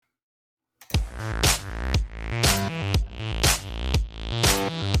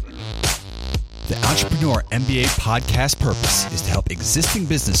Entrepreneur MBA podcast purpose is to help existing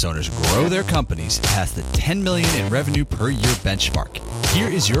business owners grow their companies past the 10 million in revenue per year benchmark. Here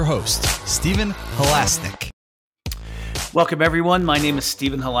is your host, Stephen Halasnik. Welcome, everyone. My name is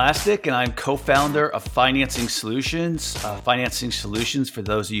Stephen Halasnik, and I'm co-founder of Financing Solutions. Financing Solutions, for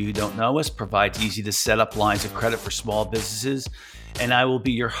those of you who don't know us, provides easy to set up lines of credit for small businesses, and I will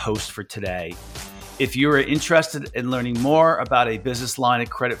be your host for today. If you are interested in learning more about a business line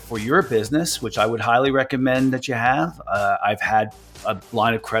of credit for your business, which I would highly recommend that you have, I've had a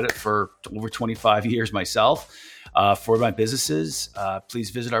line of credit for over 25 years myself for my businesses.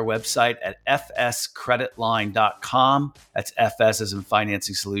 Please visit our website at fscreditline.com. That's FS as in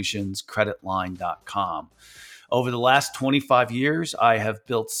Financing Solutions, creditline.com. Over the last 25 years, I have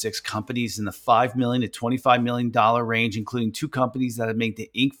built 6 companies in the $5 million to $25 million range, including 2 companies that have made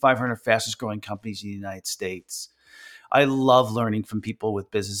the Inc. 500 fastest growing companies in the United States. I love learning from people with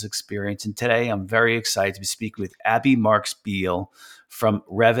business experience, and today I'm very excited to be speaking with Abby Marks Beal from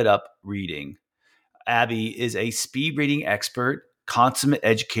Rev It Up Reading. Abby is a speed reading expert, consummate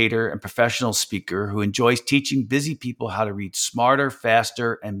educator, and professional speaker who enjoys teaching busy people how to read smarter,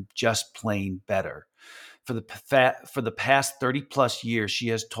 faster, and just plain better. For the past 30 plus years, she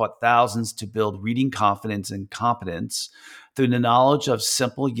has taught thousands to build reading confidence and competence through the knowledge of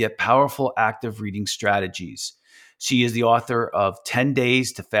simple yet powerful active reading strategies. She is the author of 10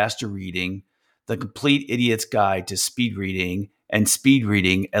 Days to Faster Reading, The Complete Idiot's Guide to Speed Reading, and Speed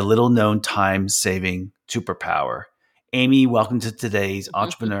Reading, a little known time-saving superpower. Amy, welcome to today's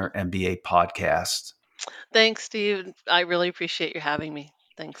Entrepreneur MBA podcast. Thanks, Steve. I really appreciate you having me.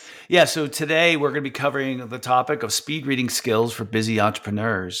 Thanks. Yeah, so today we're going to be covering the topic of speed reading skills for busy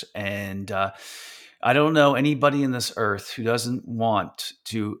entrepreneurs. And I don't know anybody in this earth who doesn't want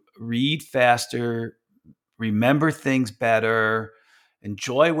to read faster, remember things better,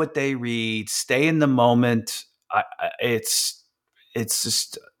 enjoy what they read, stay in the moment. It's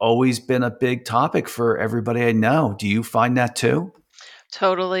just always been a big topic for everybody I know. Do you find that too?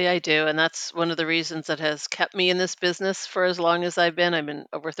 Totally, I do. And that's one of the reasons that has kept me in this business for as long as I've been.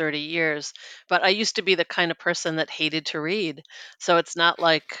 Over 30 years. But I used to be the kind of person that hated to read. So it's not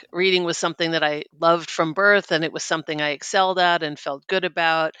like reading was something that I loved from birth and it was something I excelled at and felt good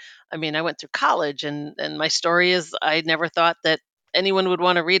about. I went through college and my story is I never thought that anyone would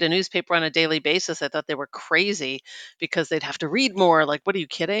want to read a newspaper on a daily basis. I thought they were crazy because they'd have to read more. Like, what are you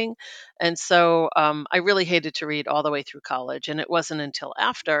kidding? And so I really hated to read all the way through college. And it wasn't until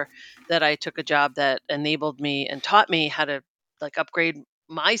after that I took a job that enabled me and taught me how to upgrade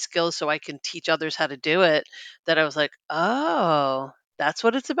my skills so I can teach others how to do it, that I was like, oh, that's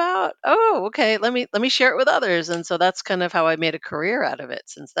what it's about. Oh, okay. Let me share it with others. And so that's kind of how I made a career out of it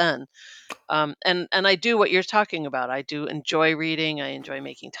since then. And I do what you're talking about. I do enjoy reading. I enjoy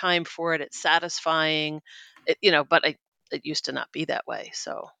making time for it. It's satisfying. But it used to not be that way.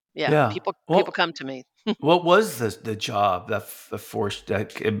 So yeah, Yeah. people come to me. What was the job that the force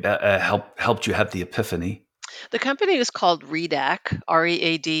that helped you have the epiphany? The company is called READAK,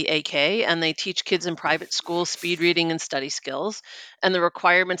 READAK, and they teach kids in private schools speed reading and study skills. And the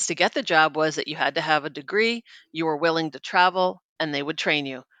requirements to get the job was that you had to have a degree, you were willing to travel, and they would train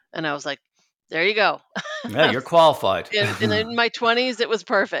you. And I was like, there you go. Yeah, you're qualified. In my 20s, it was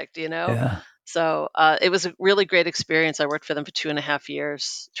perfect. Yeah. So it was a really great experience. I worked for them for 2.5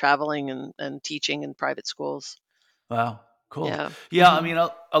 years, traveling and teaching in private schools. Wow. Cool. Yeah. Yeah. Mhm. I mean,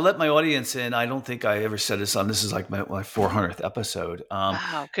 I'll let my audience in. I don't think I ever said this on. This is like my 400th episode. Wow.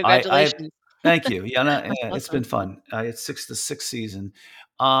 I Congratulations. thank you. Yeah, yeah, it's been Awesome. fun. It's the sixth season.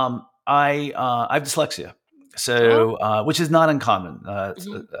 I have dyslexia, Oh. so which is not uncommon.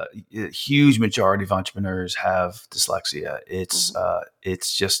 Mhm. A huge majority of entrepreneurs have dyslexia. Mhm.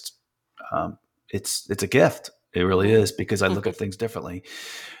 It's just it's a gift. It really Mhm. is, because I look at things differently. Mm.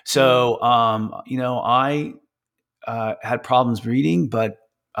 So I had problems reading, but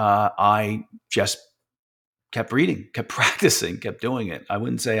I just kept reading, kept practicing, kept doing it. I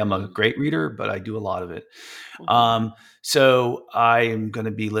wouldn't say I'm a Mhm. great reader, but I do a lot of it. Mhm. So I am going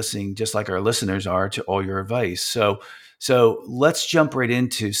to be listening, just like our listeners are, to all your advice. So let's jump right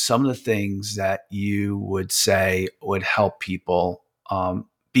into some of the things that you would say would help people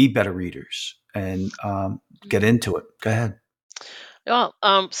be better readers and get Mhm. into it. Go ahead. Well,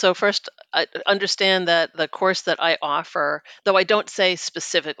 so first, I understand that the course that I offer, though I don't say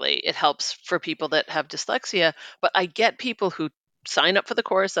specifically it helps for people that have dyslexia, but I get people who sign up for the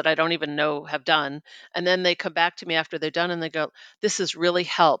course that I don't even know have done, and then they come back to me after they're done and they go, "This has really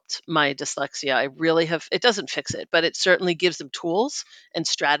helped my dyslexia. I really have." It doesn't fix it, but it certainly gives them tools and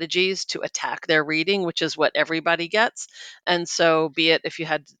strategies to attack their reading, which is what everybody gets. And so, be it if you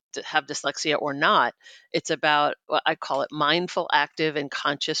had have dyslexia or not. It's about what I call it mindful, active, and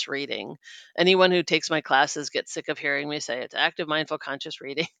conscious reading. Anyone who takes my classes gets sick of hearing me say it's active, mindful, conscious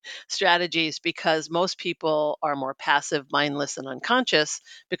reading strategies, because most people are more passive, mindless, and unconscious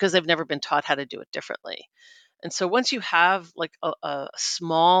because they've never been taught how to do it differently. And so once you have like a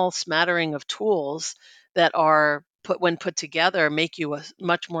small smattering of tools that are when put together, make you a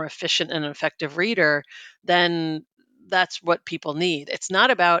much more efficient and effective reader, then that's what people need. It's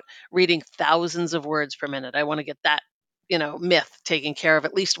not about reading thousands of words per minute. I want to get that, myth taken care of,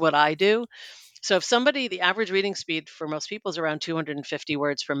 at least what I do. So if the average reading speed for most people is around 250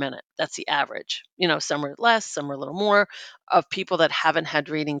 words per minute. That's the average. Some are less, some are a little more, of people that haven't had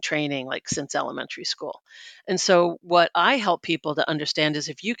reading training like since elementary school. And so what I help people to understand is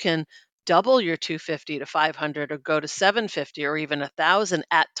if you can double your 250 to 500 or go to 750 or even 1,000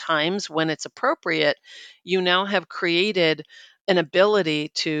 at times when it's appropriate, you now have created an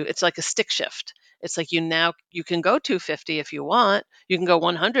ability to, it's like a stick shift. It's like you can go 250 if you want, you can go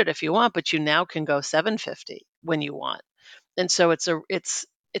 100 if you want, but you now can go 750 when you want. And so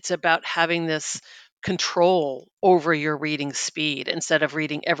it's about having this control over your reading speed instead of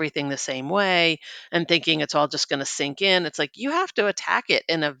reading everything the same way and thinking it's all just going to sink in. It's like you have to attack it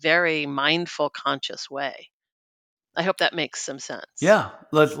in a very mindful, conscious way. I hope that makes some sense. Yeah.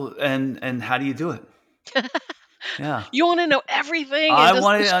 And how do you do it? Yeah. You want to know everything I in just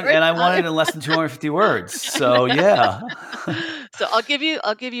wanted, a short and I wanted time? it in less than 250 words. So yeah. So I'll give you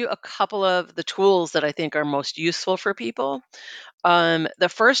a couple of the tools that I think are most useful for people. The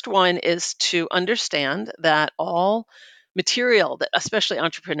first one is to understand that all material that, especially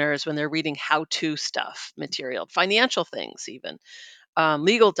entrepreneurs, when they're reading how-to stuff, material, financial things, even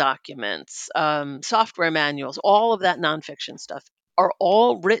legal documents, software manuals, all of that nonfiction stuff are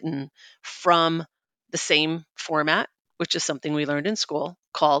all written from the same format, which is something we learned in school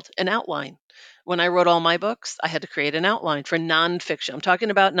called an outline. When I wrote all my books, I had to create an outline for nonfiction. I'm talking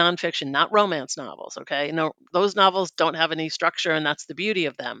about nonfiction, not romance novels, okay? No, those novels don't have any structure, and that's the beauty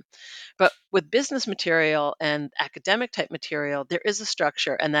of them. But with business material and academic type material, there is a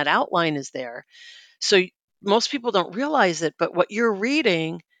structure, and that outline is there. So most people don't realize it, but what you're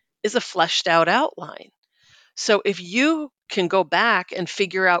reading is a fleshed out outline. So if you can go back and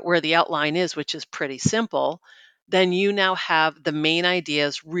figure out where the outline is, which is pretty simple, then you now have the main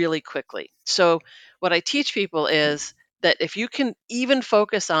ideas really quickly. So what I teach people is that if you can even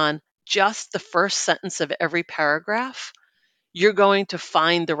focus on just the first sentence of every paragraph, you're going to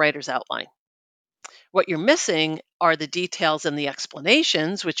find the writer's outline. What you're missing are the details and the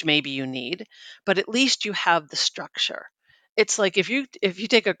explanations, which maybe you need, but at least you have the structure. It's like if you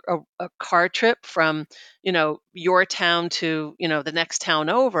take a car trip from, your town to, the next town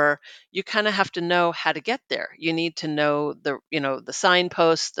over, you kind of have to know how to get there. You need to know the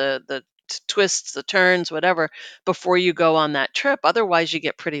signposts, the twists, the turns, whatever, before you go on that trip. Otherwise, you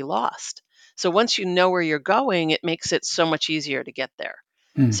get pretty lost. So once you know where you're going, it makes it so much easier to get there.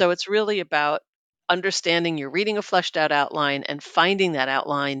 Hmm. So it's really about understanding you're reading a fleshed out outline and finding that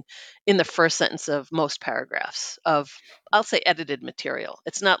outline in the first sentence of most paragraphs of, I'll say, edited material.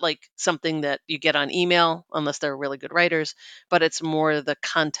 It's not like something that you get on email unless they're really good writers, but it's more the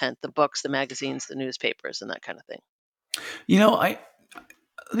content, the books, the magazines, the newspapers, and that kind of thing. I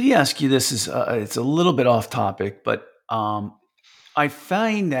let me ask you this: is it's a little bit off topic, but I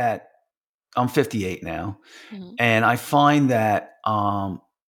find that I'm 58 now, Mhm. and I find that I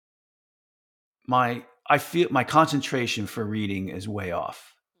feel my concentration for reading is way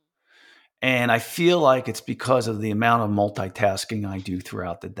off. And I feel like it's because of the amount of multitasking I do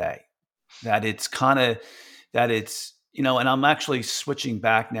throughout the day. That it's kind of that it's and I'm actually switching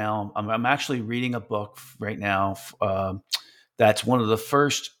back now. I'm actually reading a book right now that's one of the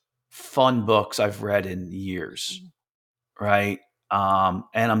first fun books I've read in years, right? And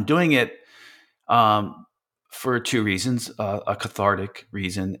I'm doing it um, for two reasons: a cathartic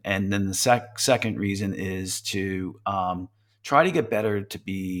reason, and then the second reason is to try to get better to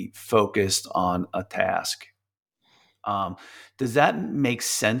be focused on a task. Um, does that make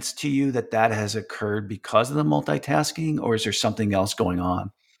sense to you that has occurred because of the multitasking, or is there something else going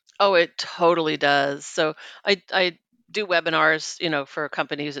on? Oh, it totally does. So I do webinars, for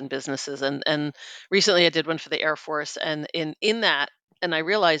companies and businesses, and recently I did one for the Air Force, and in that, and I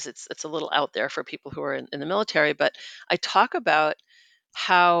realize it's a little out there for people who are in the military, but I talk about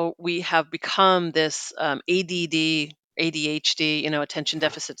how we have become this ADD, ADHD, attention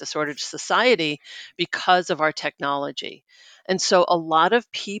deficit disorder society because of our technology. And so a lot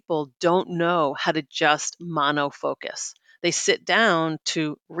of people don't know how to just monofocus. They sit down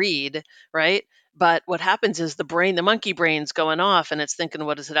to read, right? But what happens is the monkey brain's going off and it's thinking,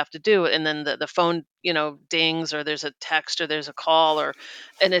 what does it have to do? And then the phone, dings, or there's a text or there's a call,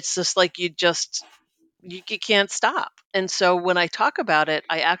 and it's just like you can't stop. And so when I talk about it,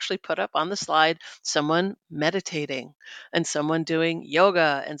 I actually put up on the slide someone meditating and someone doing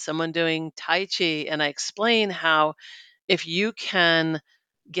yoga and someone doing Tai Chi. And I explain how if you can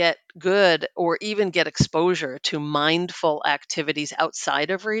get good or even get exposure to mindful activities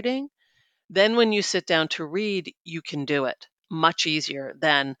outside of reading, then when you sit down to read, you can do it much easier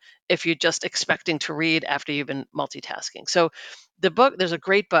than if you're just expecting to read after you've been multitasking. So there's a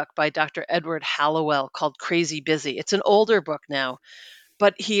great book by Dr. Edward Hallowell called Crazy Busy. It's an older book now,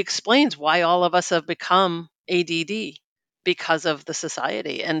 but he explains why all of us have become ADD because of the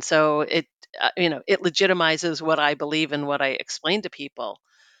society. And so it legitimizes what I believe and what I explain to people.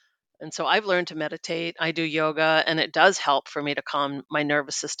 And so I've learned to meditate, I do yoga, and it does help for me to calm my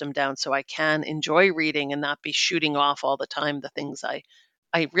nervous system down so I can enjoy reading and not be shooting off all the time the things I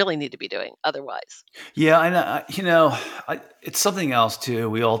really need to be doing otherwise. Yeah, and it's something else too.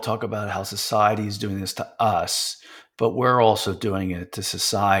 We all talk about how society is doing this to us, but we're also doing it to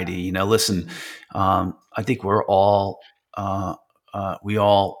society. Listen, I think we all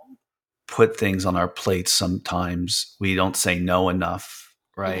put things on our plates. Sometimes we don't say no enough,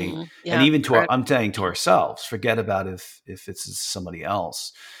 right? And Yeah, even correct. I'm saying to ourselves, forget about if it's somebody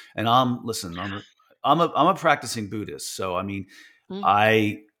else. And I'm a practicing Buddhist, so I mean,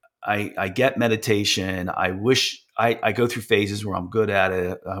 Mm, I get meditation. I wish I go through phases where I'm good at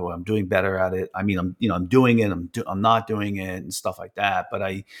it, where I'm doing better at it. I mean, I'm doing it. I'm not doing it and stuff like that.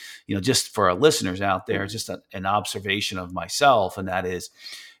 But just for our listeners out there, just an observation of myself, and that is,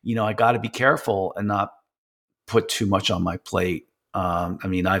 I got to be careful and not put too much on my plate. I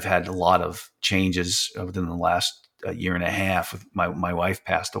mean, I've had a lot of changes within the last year and a half. My wife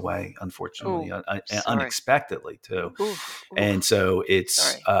passed away, unfortunately, oh, sorry. unexpectedly too. Oof, And oof, so it's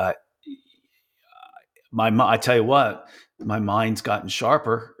sorry. I tell you what, my mind's gotten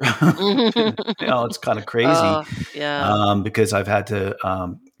sharper. It's kind of crazy Oh, yeah. because I've had to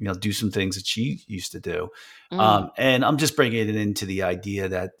do some things that she used to do, Mm, and I'm just bringing it into the idea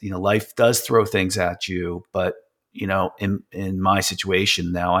that life does throw things at you, but in my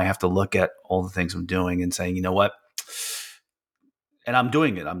situation now, I have to look at all the things I'm doing and saying, you know what, and I'm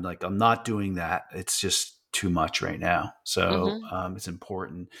doing it. I'm not doing that. It's just too much right now. So mm-hmm, it's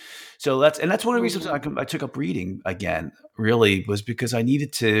important. So that's one of the reasons mm-hmm, I took up reading again. Really was because I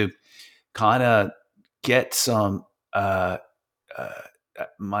needed to kind of get some uh,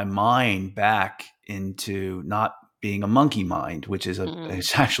 my mind back into not being a monkey mind, which is mm,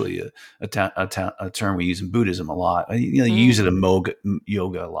 it's actually a term we use in Buddhism a lot. You use it mm. in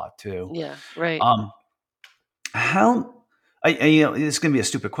yoga a lot too. Yeah, right. Um, how it's going to be a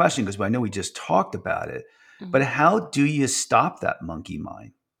stupid question because I know we just talked about it, but Mm-hmm, how do you stop that monkey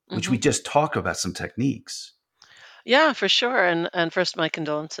mind? Which we mm-hmm. just talked about some techniques. Yeah, for sure. And first, my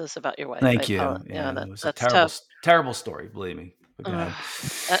condolences about your wife. I Thank apologize. you. Yeah, Yeah, it was a that's tough. terrible story. Believe me. But go Uh,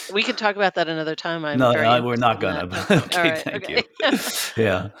 ahead. we can talk about that another time. I'm No, very we're interested not in that. gonna. But But all okay, right, thank okay. you.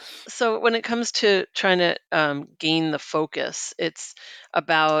 Yeah. So when it comes to trying to gain the focus, it's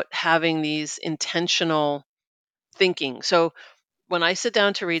about having these intentional thinking. So when I sit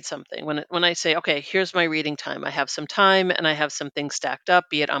down to read something, when I say, okay, here's my reading time, I have some time and I have some things stacked up,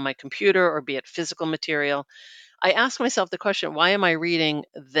 be it on my computer or be it physical material. I ask myself the question, why am I reading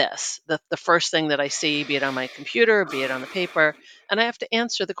this? The first thing that I see, be it on my computer, be it on the paper, and I have to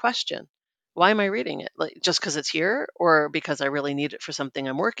answer the question. Why am I reading it? Like just because it's here, or because I really need it for something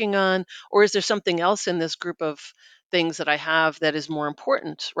I'm working on, or is there something else in this group of things that I have that is more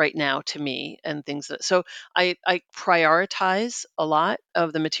important right now to me and things that so I prioritize a lot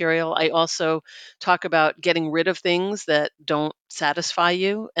of the material. I also talk about getting rid of things that don't satisfy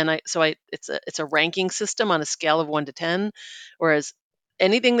you, and it's a ranking system on a scale of 1 to 10, whereas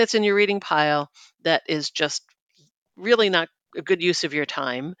anything that's in your reading pile that is just really not a good use of your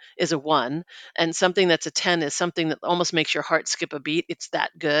time is a 1, and something that's a 10 is something that almost makes your heart skip a beat. It's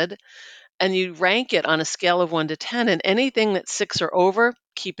that good. And you rank it on a scale of 1 to 10, and anything that's 6 or over,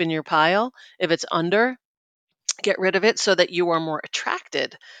 keep in your pile. If it's under, get rid of it so that you are more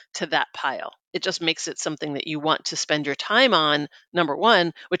attracted to that pile. It just makes it something that you want to spend your time on, number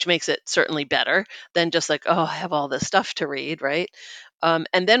one, which makes it certainly better than just like, oh, I have all this stuff to read, right? And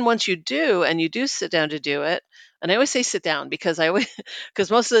then once you do, and you do sit down to do it, and I always say sit down because because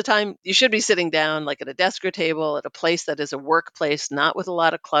most of the time you should be sitting down like at a desk or table at a place that is a workplace, not with a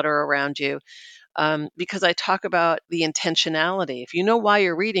lot of clutter around you. Because I talk about the intentionality. If you know why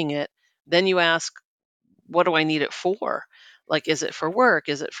you're reading it, then you ask, what do I need it for? Like, is it for work?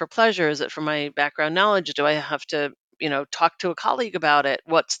 Is it for pleasure? Is it for my background knowledge? Do I have to, talk to a colleague about it?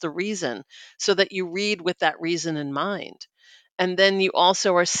 What's the reason? So that you read with that reason in mind. And then you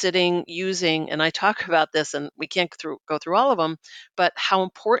also are sitting using, and I talk about this, and we can't go through all of them, but how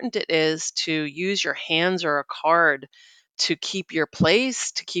important it is to use your hands or a card to keep your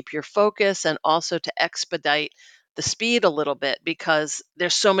place, to keep your focus, and also to expedite the speed a little bit, because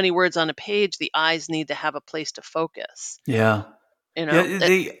there's so many words on a page, the eyes need to have a place to focus. Yeah. You Yeah.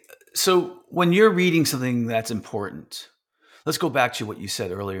 know, So when you're reading something that's important, let's go back to what you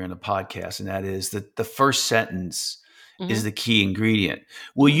said earlier in the podcast, and that is that the first sentence is Mhm, the key ingredient.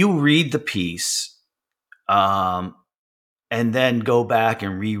 Will mhm. you read the piece um, and then go back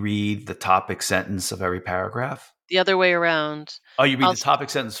and reread the topic sentence of every paragraph? The other way around. Oh, you read I'll the s topic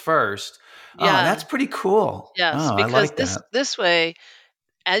sentence first. Oh, Yeah, that's pretty cool. yes, Oh, I because like this that. this way,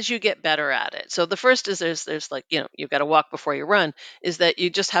 as you get better at it. So the first is there's like, you've got to walk before you run, is that you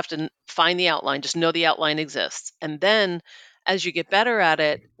just have to find the outline, just know the outline exists. And then as you get better at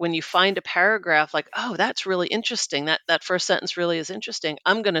it, when you find a paragraph like, oh, that's really interesting. That first sentence really is interesting.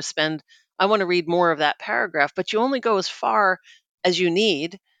 I want to read more of that paragraph, but you only go as far as you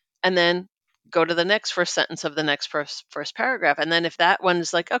need, and then go to the next first sentence of the next first paragraph. And then if that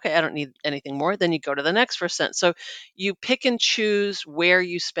one's like, okay, I don't need anything more, then you go to the next first sentence. So you pick and choose where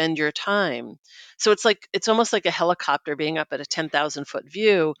you spend your time. So it's almost like a helicopter being up at a 10,000-foot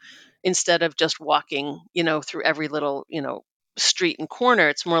view instead of just walking, through every little, street and corner.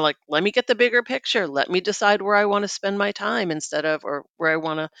 It's more like, let me get the bigger picture. Let me decide where I want to spend my time or where I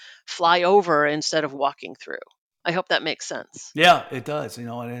want to fly over instead of walking through. I hope that makes sense. Yeah, it does. And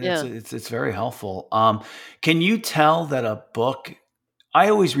it's Yeah. it's very helpful. Can you tell that a book? I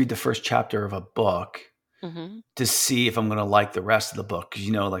always read the first chapter of a book Hmm. to see if I'm going to like the rest of the book. Because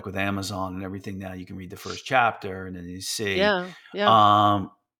like with Amazon and everything now, you can read the first chapter and then you see. Yeah. Yeah.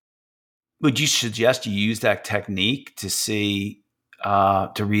 Um, would you suggest you use that technique to see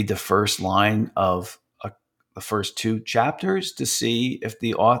to read the first line of the first two chapters to see if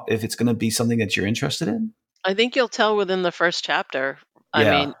it's going to be something that you're interested in? I think you'll tell within the first chapter. I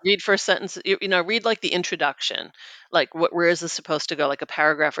Yeah. mean, read first sentence, read like the introduction. Like where is this supposed to go? Like a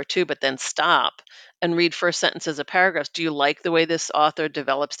paragraph or two, but then stop and read first sentence as a paragraph. Do you like the way this author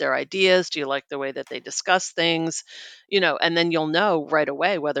develops their ideas? Do you like the way that they discuss things? And then you'll know right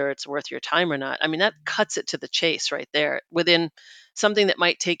away whether it's worth your time or not. I mean, that cuts it to the chase right there. Within something that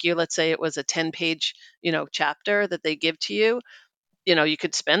might take you, let's say it was a 10-page, chapter that they give to you, you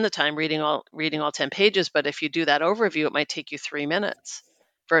could spend the time reading all 10 pages, but if you do that overview, it might take you 3 minutes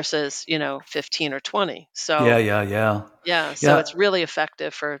versus, 15 or 20. Yeah. So, Yeah. Yeah. yeah, so Yeah. it's really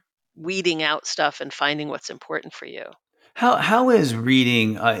effective for weeding out stuff and finding what's important for you. How is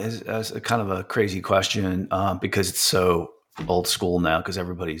reading is a kind of a crazy question because it's so old school now because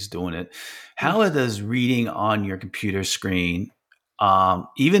everybody's doing it. How does reading on your computer screen,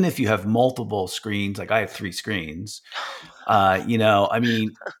 even if you have multiple screens, like I have three screens, I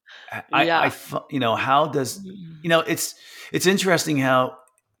mean, Yeah. how does Mhm. it's interesting how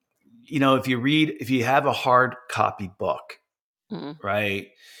if you have a hard copy book, Mhm. right,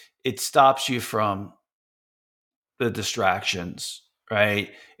 it stops you from the distractions,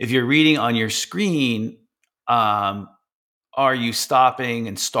 right? If you're reading on your screen, um, are you stopping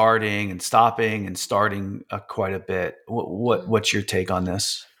and starting and stopping and starting quite a bit? Mhm. What's your take on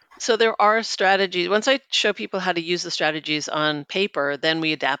this? So there are strategies. Once I show people how to use the strategies on paper, then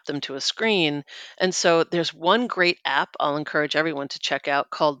we adapt them to a screen. And so there's one great app I'll encourage everyone to check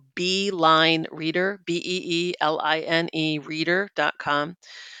out called Beeline Reader, Beeline reader.com.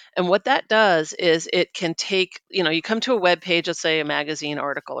 And what that does is it can take, you come to a web page, let's say a magazine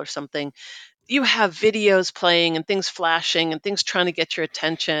article or something, you have videos playing and things flashing and things trying to get your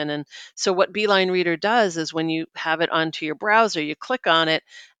attention. And so, what Beeline Reader does is when you have it onto your browser, you click on it,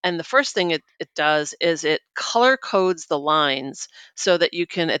 and the first thing it does is it color codes the lines so that you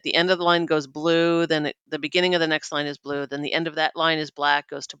can, at the end of the line goes blue, then the beginning of the next line is blue, then the end of that line is black,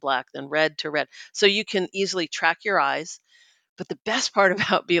 goes to black, then red to red. So you can easily track your eyes. But the best part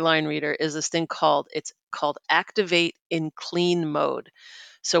about Beeline Reader is this thing called Activate in Clean Mode.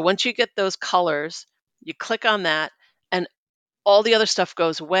 So once you get those colors, you click on that and all the other stuff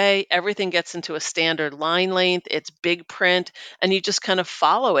goes away. Everything gets into a standard line length. It's big print and you just kind of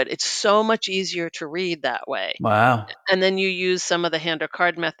follow it. It's so much easier to read that way. Wow. And then you use some of the hand or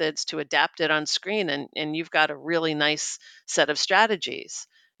card methods to adapt it on screen and you've got a really nice set of strategies,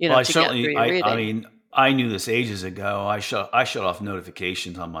 Well, I to get through certainly, your I reading. mean, I knew this ages ago. I shut off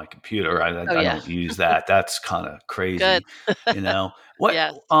notifications on my computer. Oh I yeah. don't use that. That's kind of Good. crazy, What?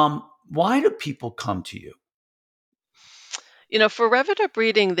 Yes. Why do people come to you? For Rev It Up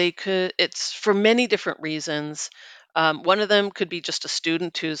Reading, it's for many different reasons. One of them could be just a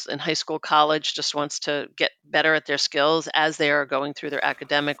student who's in high school, college, just wants to get better at their skills as they are going through their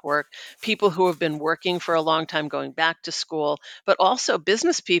academic work. People who have been working for a long time, going back to school, but also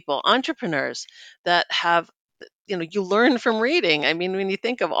business people, entrepreneurs that have, you learn from reading. I mean, when you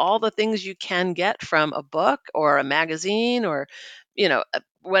think of all the things you can get from a book or a magazine or,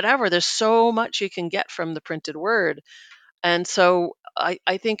 whatever, there's so much you can get from the printed word. And so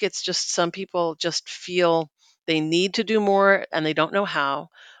I think it's just some people just feel they need to do more and they don't know how,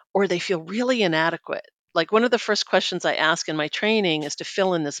 or they feel really inadequate. Like one of the first questions I ask in my training is to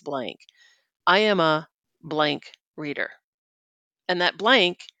fill in this blank. I am a blank reader. And that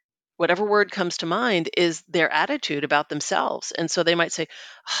blank, whatever word comes to mind, is their attitude about themselves. And so they might say,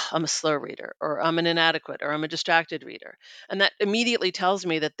 "Oh, I'm a slow reader," or "I'm an inadequate," or "I'm a distracted reader." And that immediately tells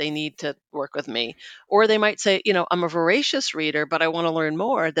me that they need to work with me. Or they might say, "I'm a voracious reader, but I want to learn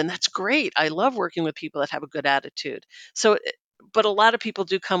more." Then that's great. I love working with people that have a good attitude. So, but a lot of people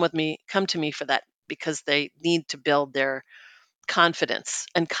do come to me for that because they need to build their confidence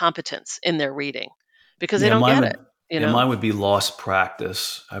and competence in their reading because they Yeah, don't get it, you know? mine would be lost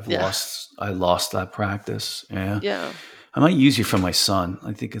practice. Yeah. I lost that practice. Yeah. Yeah. I might use you for my son.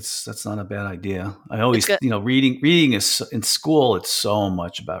 I think that's not a bad idea. I It's always, good. reading is in school. It's so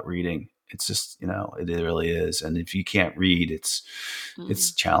much about reading. It's just, it really is. And if you can't read, Mm.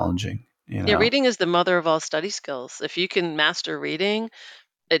 it's challenging, Yeah, reading is the mother of all study skills. If you can master reading,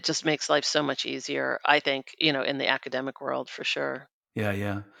 it just makes life so much easier, I think, in the academic world for sure. Yeah.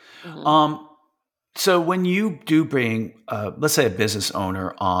 Yeah. Mhm. Um, so when you do bring, let's say a business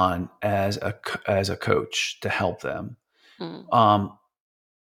owner on as a coach to help them, Mm. um,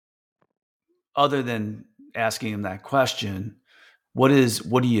 other than asking them that question, what are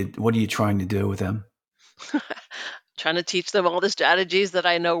you trying to do with them? Trying to teach them all the strategies that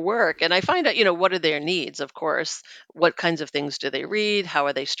I know work. And I find out, what are their needs, of course. What kinds of things do they read? How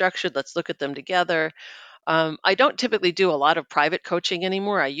are they structured? Let's look at them together. I don't typically do a lot of private coaching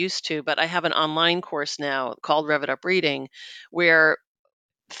anymore. I used to, but I have an online course now called Rev It Up Reading, where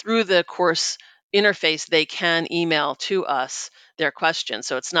through the course interface, they can email to us their questions.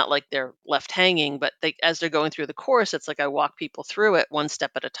 So it's not like they're left hanging, but as they're going through the course, it's like I walk people through it one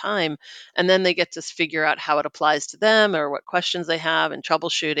step at a time. And then they get to figure out how it applies to them or what questions they have and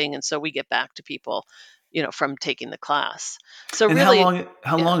troubleshooting. And so we get back to people, from taking the class. So And really,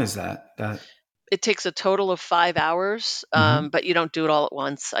 how yeah. long is that? It takes a total of 5 hours, Hmm. but you don't do it all at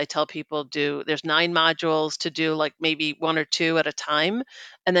once. I tell people there's 9 modules to do, like, maybe 1 or 2 at a time,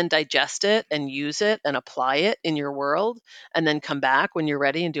 and then digest it and use it and apply it in your world, and then come back when you're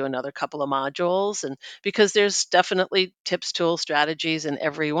ready and do another couple of modules, and because there's definitely tips, tools, strategies in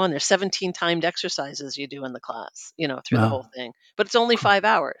every one. There's 17 timed exercises you do in the class, through the whole No. thing, but it's only Cool. 5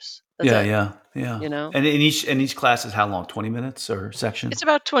 hours. That's Yeah, it, yeah, yeah. you know? And in each class is how long? 20 minutes or section? It's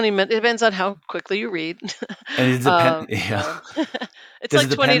about 20 minutes. It depends on how quickly you read. And it depend. Yeah. So it's Does it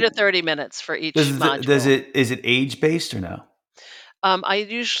like 20 to depend? 30 minutes for each Does module. it is it age based or no?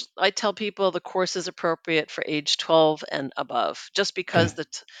 I tell people the course is appropriate for age 12 and above, just because Okay.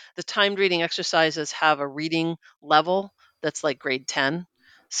 the timed reading exercises have a reading level that's like grade 10.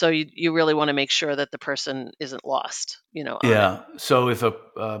 So you really want to make sure that the person isn't lost, on it. Yeah. So if a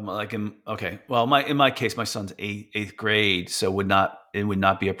like in okay, well, in my case, my son's eighth grade, so it would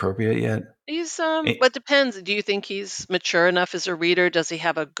not be appropriate yet. Eh, What depends. Do you think he's mature enough as a reader? Does he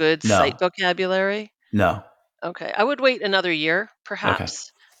have a good sight no, vocabulary? no. Okay, I would wait another year, Okay.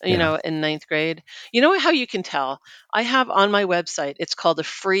 perhaps, Yeah. in ninth grade. You know how you can tell? I have on my website, it's called a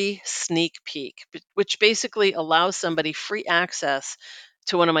free sneak peek, which basically allows somebody free access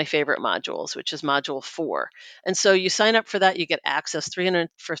to one of my favorite modules, which is module 4. And so you sign up for that, you get access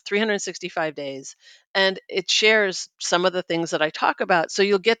 365 days, and it shares some of the things that I talk about. So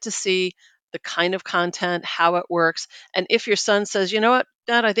you'll get to see the kind of content, how it works, and if your son says, "You know what,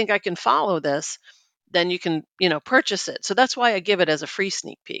 Dad, I think I can follow this," then you can, purchase it. So that's why I give it as a free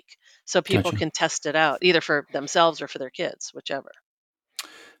sneak peek so people Gotcha. can test it out either for themselves or for their kids, whichever.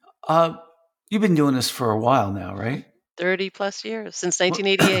 Uh, you've been doing this for a while now, right? 30 plus years since What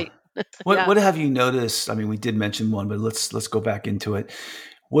 1988. what Yeah. have you noticed? I mean, we did mention one, but let's go back into it.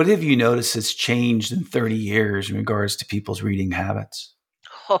 What have you noticed has changed in 30 years in regards to people's reading habits?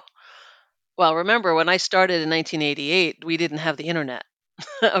 Oh, well, remember when I started in 1988, we didn't have the internet.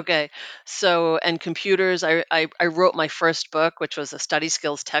 Okay. So, and computers, I wrote my first book, which was a study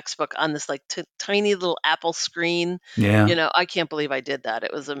skills textbook on this like tiny little Apple screen. Yeah. I can't believe I did that.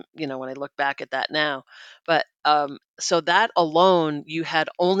 It was, when I look back at that now. But so that alone, you had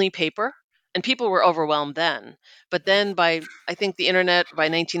only paper and people were overwhelmed then. But then by, I think the internet by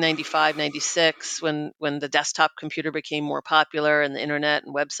 1995, 96, when the desktop computer became more popular and the internet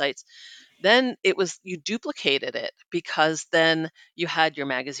and websites, then it was, you duplicated it, because then you had your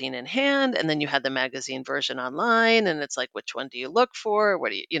magazine in hand, and then you had the magazine version online, and it's like, which one do you look for?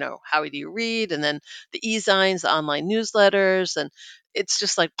 What do how do you read? And then the e-zines, the online newsletters, and it's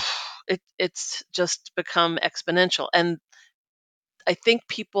just like it's just become exponential. And I think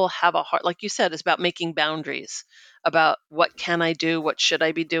people have a heart, like you said, it's about making boundaries about what can I do, what should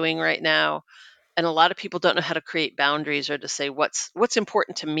I be doing right now. And a lot of people don't know how to create boundaries, or to say what's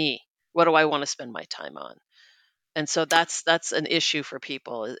important to me. What do I want to spend my time on? And so that's an issue for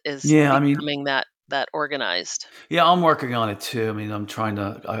people, is Yeah, I mean, becoming that organized. yeah, I'm working on it too. I mean, I'm trying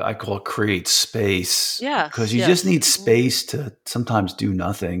to, I call it create space, because Yes, you just yes. need space to sometimes do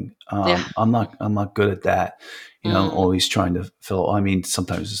nothing. Yeah. I'm not good at that. Mm, Always trying to fill. I mean,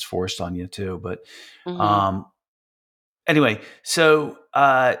 sometimes it's forced on you too. But mhm. um, anyway, so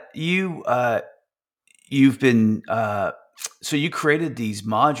you've been so you created these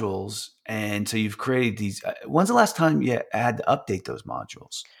modules, and so you've created these. When's the last time you had to update those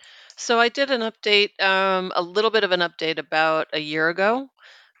modules? So I did an update, a little bit of an update about a year ago,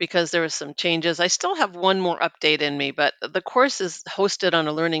 because there was some changes. I still have one more update in me, but the course is hosted on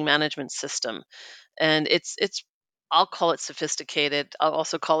a learning management system, and it's I'll call it sophisticated. I'll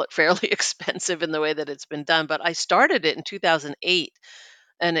also call it fairly expensive in the way that it's been done. But I started it in 2008,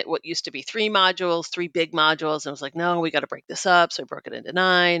 and it what used to be three modules, three big modules, and I was like, no, we got to break this up. So I broke it into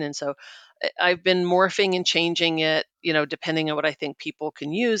nine, and so I've been morphing and changing it, depending on what I think people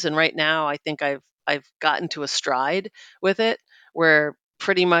can use. And right now, I think I've gotten to a stride with it, where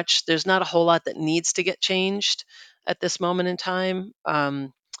pretty much there's not a whole lot that needs to get changed at this moment in time.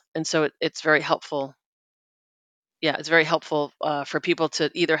 And so it's very helpful. Yeah, it's very helpful for people to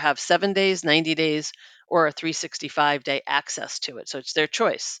either have 7 days, 90 days, or a 365-day access to it. So it's their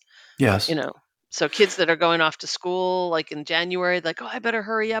choice, you Yes. know. So kids that are going off to school, like in January, like, oh, I better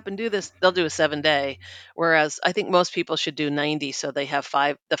hurry up and do this. They'll do a 7 day, whereas I think most people should do 90, so they have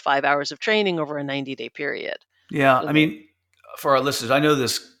the 5 hours of training over a 90-day period. Yeah. You I know. mean, for our listeners, I know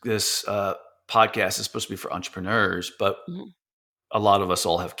this podcast is supposed to be for entrepreneurs, but Mhm. a lot of us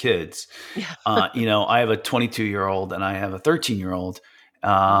all have kids. Yeah. I have a 22-year-old and I have a 13-year-old,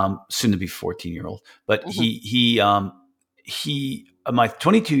 Mhm. soon to be 14-year-old. But Mhm. my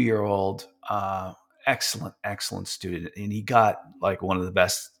 22-year-old, excellent student, and he got like one of the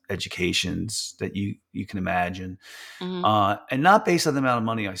best educations that you can imagine, Mhm. and not based on the amount of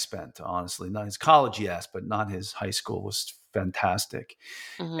money I spent. Honestly, not his college, yes, but not his high school was fantastic,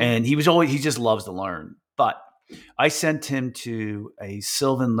 Mhm. and he just loves to learn. But I sent him to a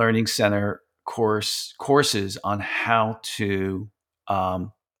Sylvan Learning Center courses on how to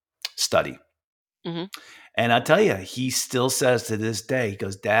study. Mhm. And I tell you, he still says to this day, he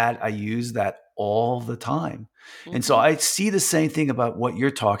goes, Dad, I use that all the time. And so Mhm. I see the same thing about what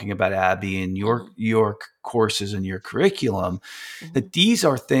you're talking about, Abby, and Mhm. your courses and your curriculum, Mhm. that these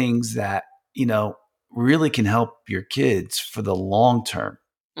are things that, you know, really can help your kids for the long term.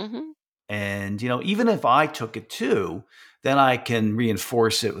 Mhm. And even if I took it too, then I can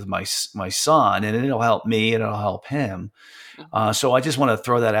reinforce it with my son, and it'll help me and it'll help him. Mhm. So I just want to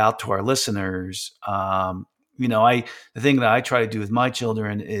throw that out to our listeners. I the thing that I try to do with my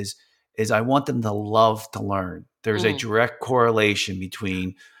children is I want them to love to learn. There's a Mhm. direct correlation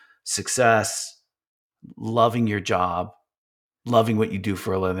between success, loving your job, loving what you do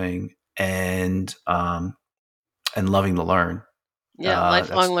for a living, and loving to learn. Yeah,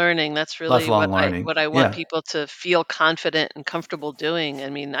 lifelong That's learning. That's really what lifelong I learning. what I want Yeah. people to feel confident and comfortable doing.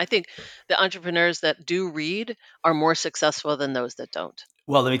 I mean, I think the entrepreneurs that do read are more successful than those that don't.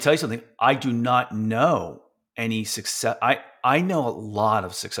 Well, let me tell you something. I do not know any success. I know a lot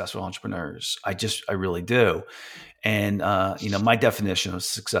of successful entrepreneurs. I really do. And my definition of a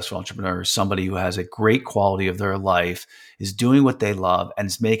successful entrepreneur is somebody who has a great quality of their life, is doing what they love, and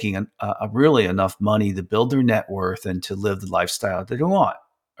is making really enough money to build their net worth and to live the lifestyle that they want.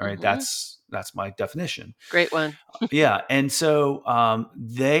 All right, Mhm. that's my definition. Great one. Yeah, and so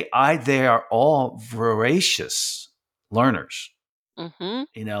they are all voracious learners. Mhm.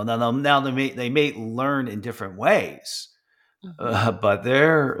 Now they may learn in different ways, Mhm. but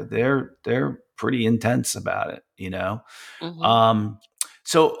they're pretty intense about it. Mhm. Um,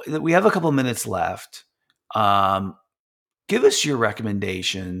 so we have a couple minutes left. Um, Give us your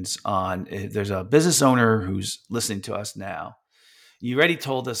recommendations on if there's a business owner who's listening to us now. You already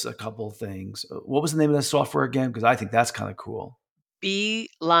told us a couple of things. What was the name of the software again? Because I think that's kind of cool.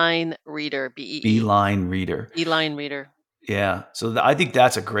 Beeline Reader, BEE. Beeline Reader. Beeline Reader. Yeah. So I think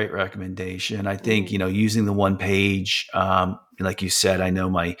that's a great recommendation. I think, Mm, using the one page, like you said, I know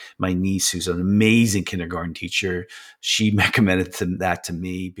my niece, who's an amazing kindergarten teacher, she recommended that to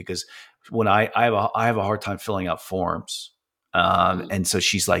me because when I have a hard time filling out forms. mhm, And so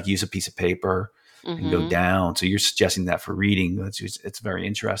she's like, use a piece of paper and go mhm, down. So you're suggesting that for reading. It's very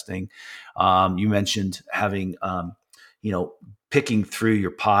interesting. You mentioned having, you know, picking through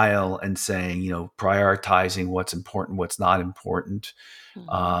your pile and saying, prioritizing what's important, what's not important.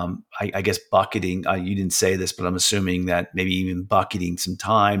 mhm. I guess bucketing, you didn't say this, but I'm assuming that maybe even bucketing some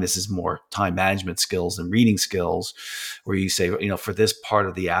time. This is more time management skills and reading skills, where you say, for this part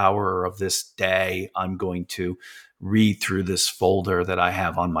of the hour of this day, I'm going to read through this folder that I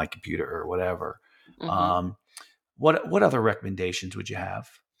have on my computer or whatever. Mhm. Um, what other recommendations would you have?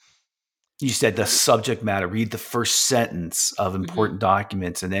 You said the subject matter, read the first sentence of Mhm. important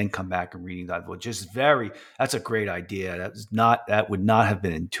documents and then come back and reading that, which is that's a great idea. That would not have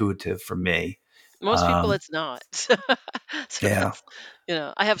been intuitive for me. Most people, Um, it's not. So yeah.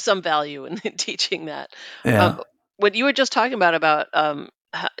 that's, I have some value in teaching that. Um, Yeah. what you were just talking about,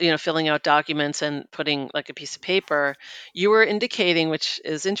 filling out documents and putting like a piece of paper, you were indicating, which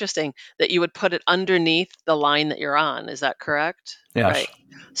is interesting, that you would put it underneath the line that you're on. Is that correct? Yes. Right.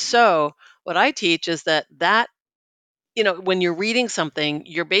 So what I teach is that when you're reading something,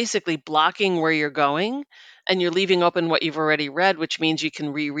 you're basically blocking where you're going and you're leaving open what you've already read, which means you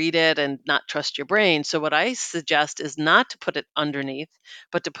can reread it and not trust your brain. So, what I suggest is not to put it underneath,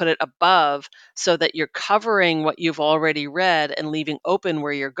 but to put it above so that you're covering what you've already read and leaving open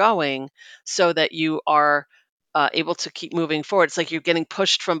where you're going so that you are able to keep moving forward. It's like you're getting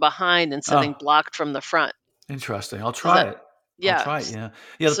pushed from behind instead of Oh, blocked from the front. interesting. I'll Does try that, it. I'll yeah. try it. Yeah.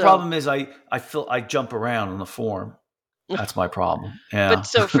 Yeah. The So, problem is I feel I jump around on the form. That's my problem. But Yeah.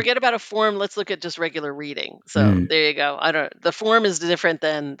 so forget about a form, let's look at just regular reading. So Mm. there you go. I don't the form is different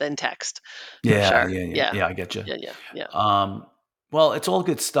than text for Yeah. sure. Yeah. Yeah. Yeah. Yeah. I get you. Yeah, yeah, yeah. Um, well, it's all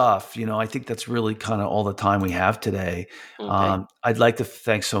good stuff. I think that's really kind of all the time we have today. Okay. I'd like to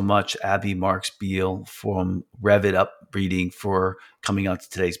thank so much Abby Marks Beal from Revit Up Reading for coming on to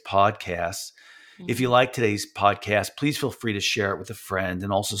today's podcast. If you Mhm. like today's podcast, please feel free to share it with a friend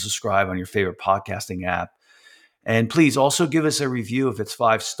and also subscribe on your favorite podcasting app. And please also give us a review if it's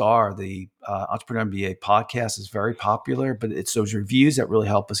 5-star. The Entrepreneur MBA podcast is very popular, but it's those reviews that really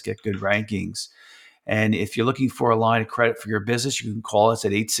help us get good rankings. And if you're looking for a line of credit for your business, you can call us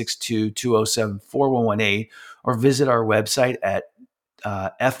at 862-207-4118 or visit our website at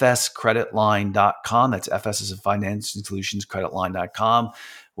fscreditline.com. That's FS as in Financing Solutions, creditline.com.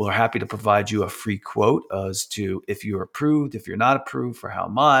 We're happy to provide you a free quote as to if you're approved, if you're not approved, for how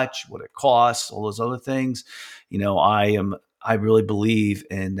much, what it costs, all those other things. I really believe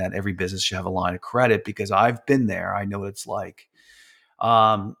in that every business should have a line of credit because I've been there. I know what it's like.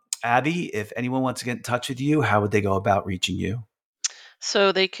 Um, Abby, if anyone wants to get in touch with you, how would they go about reaching you?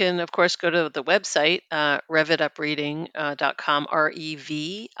 So they can, of course, go to the website, revitupreading.com,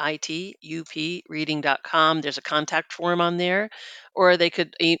 REVITUP reading.com. There's a contact form on there, or they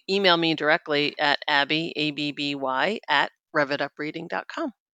could email me directly at Abby, ABBY, at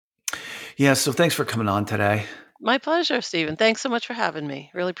revitupreading.com. Yeah, so thanks for coming on today. My pleasure, Stephen. Thanks so much for having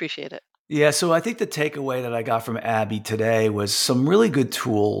me. Really appreciate it. Yeah, so I think the takeaway that I got from Abby today was some really good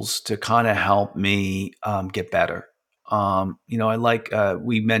tools to kind of help me get better. I like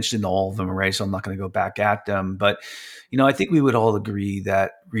we mentioned all of them already, so I'm not going to go back at them. But I think we would all agree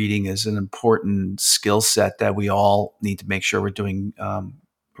that reading is an important skill set that we all need to make sure we're doing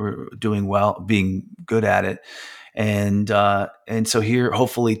well, being good at it. And so here,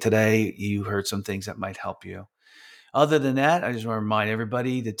 hopefully today, you heard some things that might help you. Other than that, I just want to remind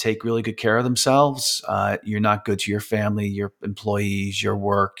everybody to take really good care of themselves. You're not good to your family, your employees, your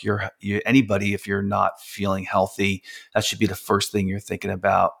work, your anybody if you're not feeling healthy. That should be the first thing you're thinking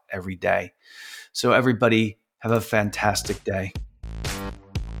about every day. So everybody have a fantastic day.